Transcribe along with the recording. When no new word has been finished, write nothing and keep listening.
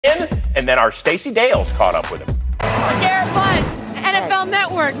And then our Stacey Dales caught up with him. LeGarrette Buzz, NFL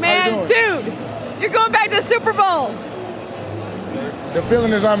Network, man. Dude, you're going back to the Super Bowl. The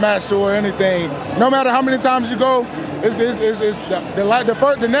feeling is unmatched or anything. No matter how many times you go,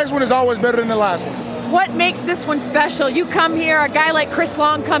 the next one is always better than the last one. What makes this one special? You come here, a guy like Chris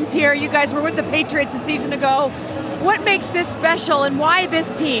Long comes here. You guys were with the Patriots a season ago. What makes this special and why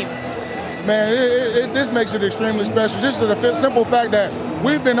this team? Man, this makes it extremely special. Just the simple fact that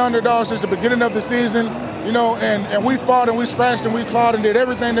we've been underdogs since the beginning of the season, you know, and we fought and we scratched and we clawed and did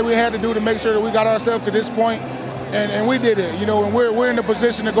everything that we had to do to make sure that we got ourselves to this point. And we did it, you know, and we're in the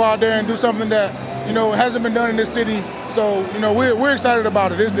position to go out there and do something that, you know, hasn't been done in this city. So, you know, we're excited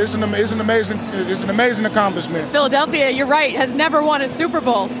about it. It's an amazing accomplishment. Philadelphia, you're right, has never won a Super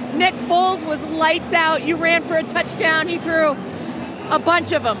Bowl. Nick Foles was lights out. You ran for a touchdown. He threw a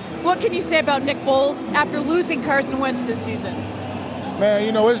bunch of them. What can you say about Nick Foles after losing Carson Wentz this season? Man,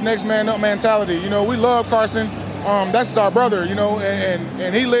 you know, it's next man up mentality. You know, we love Carson. That's our brother, you know,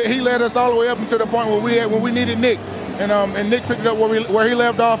 and he led us all the way up until the point where we needed Nick, and Nick picked it up where he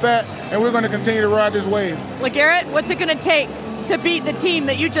left off at, and we're going to continue to ride this wave. LeGarrette, what's it going to take to beat the team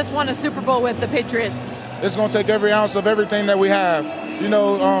that you just won a Super Bowl with, the Patriots? It's going to take every ounce of everything that we have. You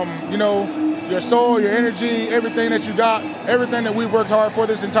know, your soul, your energy, everything that you got, everything that we've worked hard for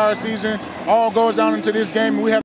this entire season, all goes down into this game. And we have